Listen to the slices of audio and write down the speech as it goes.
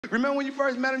Remember when you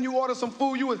first met him, you ordered some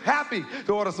food, you was happy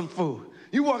to order some food.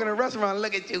 You walk in a restaurant,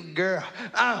 look at you, girl.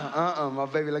 My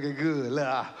baby looking good.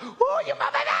 Look, you my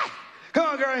baby. Come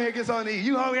on, girl, in here, get something to eat.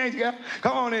 You hungry, ain't you, girl?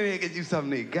 Come on in here, get you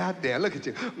something to eat. Goddamn, look at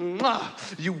you.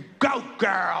 You go,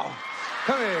 girl.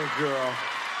 Come here, girl.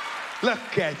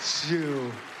 Look at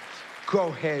you. Go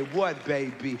ahead, what,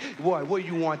 baby? What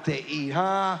you want to eat,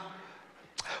 huh?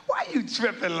 Why you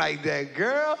tripping like that,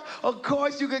 girl? Of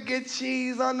course you could get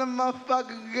cheese on the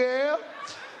motherfucker, girl.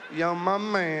 Yo, my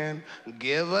man,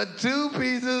 give her 2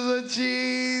 pieces of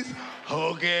cheese.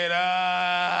 Hook it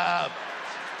up.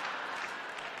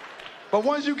 But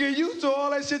once you get used to it,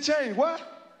 all that shit change. What?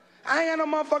 I ain't got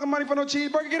no motherfucking money for no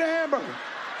cheeseburger. Get a hamburger.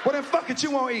 Well, then fuck it,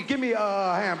 you won't eat. Give me a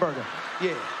hamburger.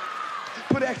 Yeah.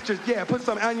 Put extras, yeah, put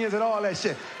some onions and all that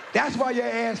shit. That's why your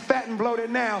ass fat and bloated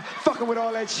now, fucking with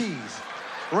all that cheese.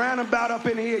 Roundabout up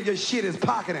in here, your shit is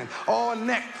pocketing. All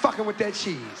neck, fucking with that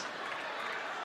cheese.